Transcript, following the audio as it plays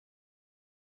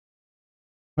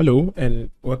Hello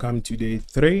and welcome to day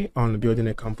 3 on building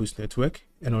a campus network.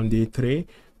 And on day 3,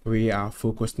 we are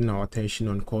focusing our attention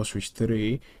on core switch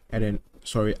 3 and then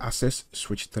access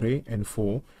switch 3 and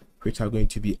 4, which are going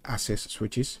to be access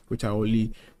switches, which are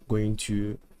only going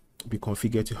to be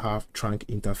configured to have trunk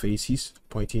interfaces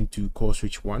pointing to core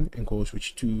switch 1 and core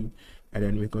switch 2, and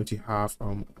then we're going to have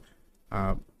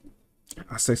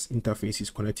access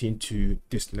interfaces connecting to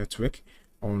this network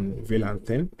on VLAN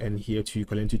 10, and here to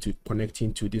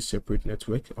connecting to this separate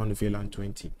network on VLAN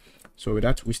 20. So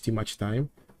without wasting much time,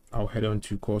 I'll head on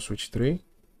to core switch 3,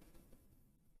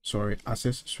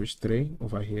 access switch 3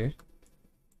 over here,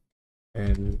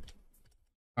 and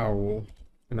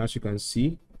as you can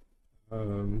see,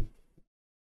 enable,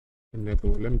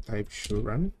 let me type show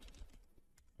run.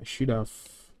 I should have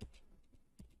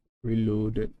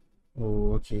reloaded.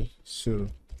 Oh, okay, so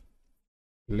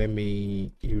let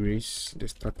me erase the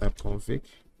startup config.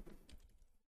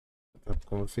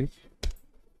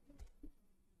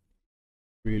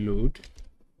 Reload.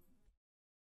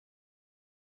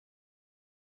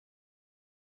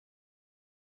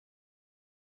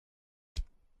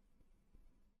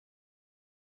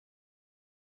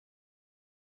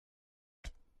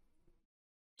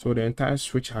 So the entire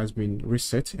switch has been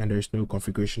reset and there is no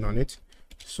configuration on it.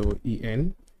 So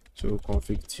en, so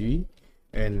config t,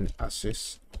 and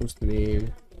access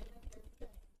hostname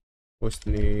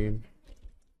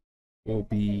will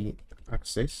be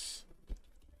access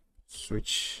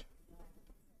switch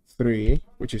 3,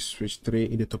 which is switch 3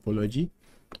 in the topology,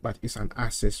 but it's an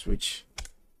access switch.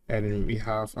 And then we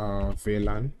have our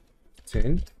VLAN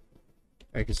 10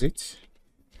 exit,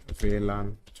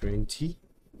 VLAN 20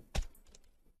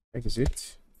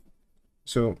 exit.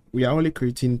 So we are only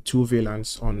creating 2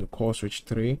 VLANs on core switch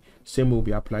 3. Same will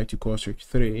be applied to core switch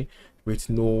 3 with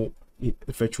no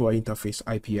virtual interface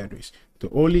IP address.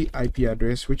 The only IP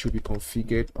address which will be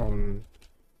configured on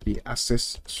the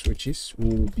access switches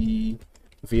will be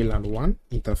VLAN 1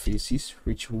 interfaces,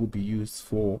 which will be used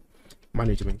for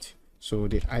management. So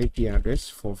the IP address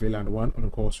for VLAN 1 on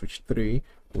core switch 3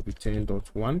 will be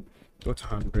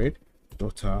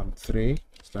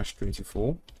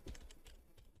 10.1.100.3/24.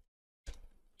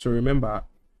 So remember,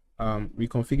 we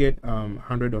configured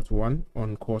 100.1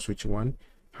 on core switch 1,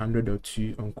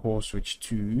 100.2 on core switch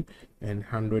 2, and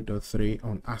 100.3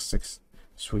 on access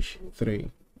switch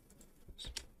 3.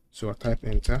 So I'll type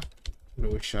enter,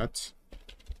 no shut,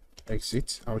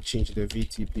 exit. I'll change the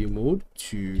VTP mode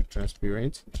to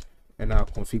transparent, and I'll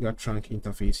configure trunk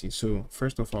interfaces. So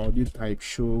first of all, do type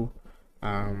show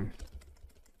IP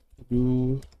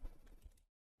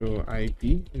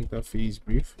interface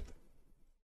brief.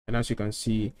 And as you can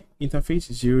see,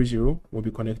 interface 00 will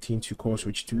be connecting to core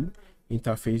switch 2,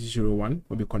 interface 01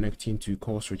 will be connecting to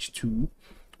core switch 2,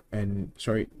 and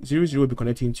 00 will be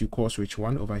connecting to core switch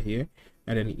 1 over here,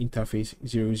 and then interface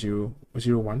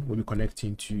 0001 will be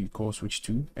connecting to core switch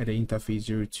 2, and then interface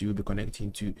 02 will be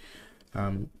connecting to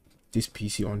this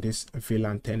PC on this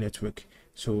VLAN 10 network.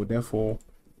 So therefore,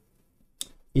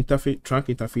 trunk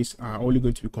interface are only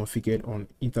going to be configured on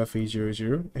interface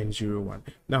 00 and 01.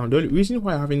 Now the reason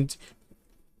why I haven't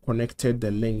connected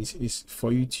the links is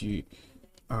for you to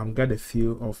get a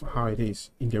feel of how it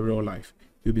is in the real life.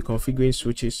 You'll be configuring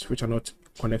switches which are not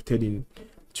connected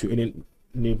to any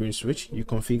neighboring switch. You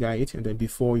configure it, and then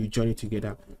before you join it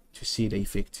together to see the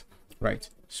effect, right?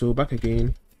 So back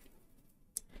again,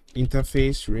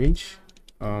 interface range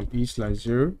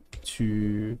E/0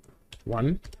 to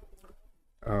 1,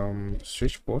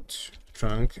 switch port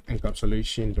trunk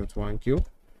encapsulation.1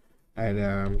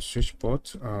 and switch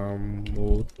port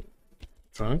mode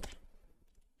trunk,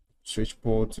 switch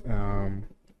port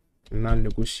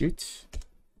non-negotiate,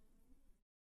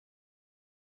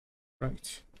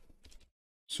 right?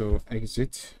 So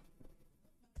exit,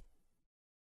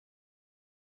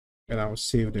 and I'll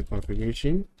save the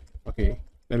configuration. Okay,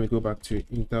 let me go back to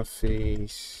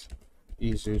interface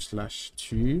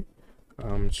E0/2,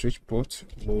 switch port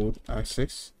mode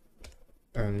access,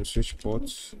 and switch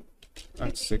port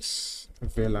access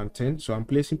VLAN 10. So I'm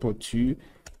placing port 2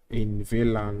 in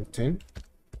VLAN 10,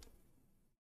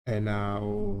 and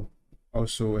I'll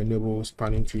also enable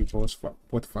spanning tree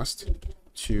port fast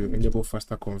to enable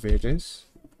faster convergence,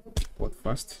 port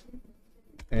fast.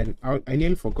 And I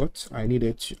nearly forgot, I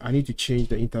need to change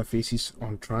the interfaces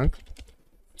on trunk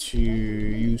to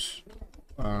use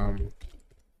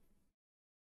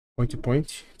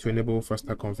point-to-point to enable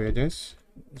faster convergence,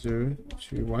 0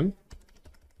 to 1.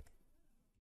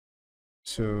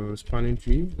 So spanning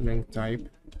tree length type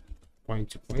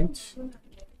point-to-point,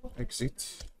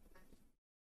 exit,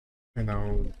 and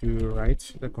I'll do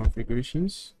write the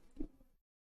configurations.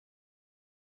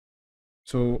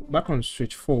 So back on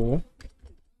switch 4,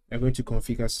 we're going to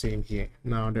configure same here.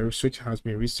 Now the switch has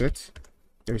been reset.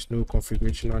 There is no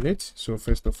configuration on it. So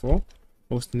first of all,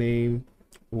 host name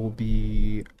will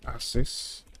be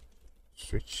access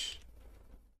switch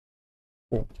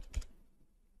 4.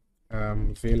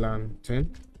 VLAN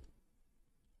 10,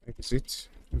 exit,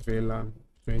 VLAN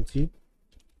 20,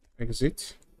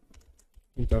 exit,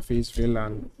 interface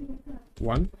VLAN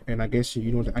 1, and I guess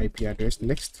you know the IP address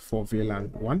next for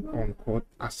VLAN 1 on port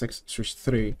access switch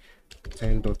 3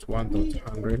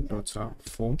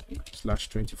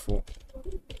 10.1.100.4/24.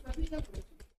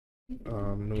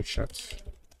 No chat,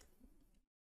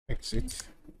 exit,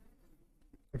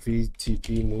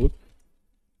 VTP mode,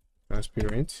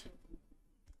 transparent,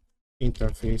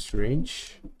 interface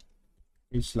range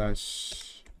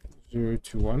 /0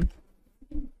 to 1,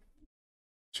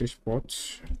 switch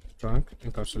port trunk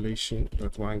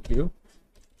encapsulation.1 kilo,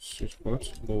 switch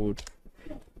port mode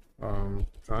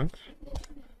trunk,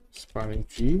 spanning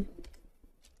tree,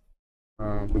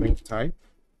 link type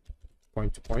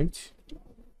point to point,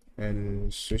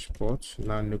 and switch port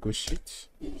non-negotiate,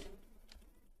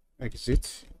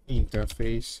 exit,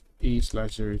 interface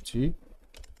E/02,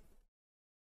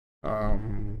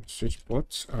 switch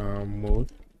port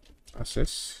mode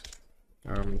access,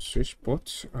 switch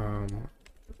port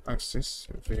access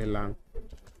VLAN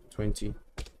 20.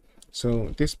 So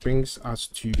this brings us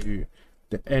to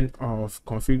the end of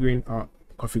configuring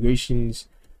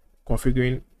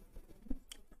configuring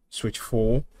switch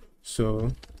 4.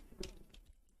 So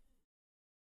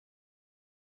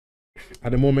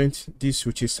at the moment, these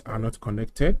switches are not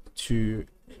connected to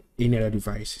any other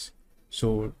devices.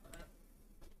 So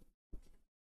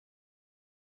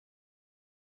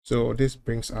this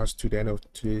brings us to the end of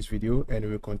today's video, and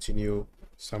we will continue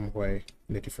somewhere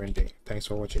in a different day. Thanks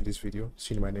for watching this video.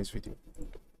 See you in my next video.